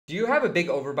Do you have a big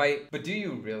overbite? But do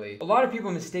you really? A lot of people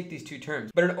mistake these two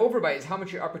terms, but an overbite is how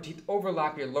much your upper teeth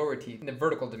overlap your lower teeth in the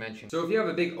vertical dimension. So if you have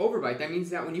a big overbite, that means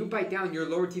that when you bite down, your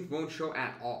lower teeth won't show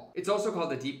at all. It's also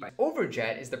called a deep bite.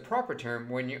 Overjet is the proper term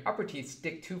when your upper teeth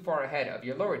stick too far ahead of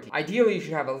your lower teeth. Ideally, you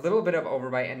should have a little bit of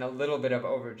overbite and a little bit of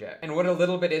overjet. And what a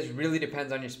little bit is really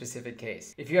depends on your specific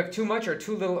case. If you have too much or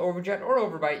too little overjet or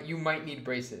overbite, you might need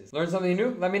braces. Learn something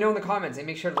new? Let me know in the comments, and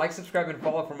make sure to like, subscribe, and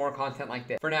follow for more content like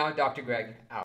this. For now, Dr. Greg, out.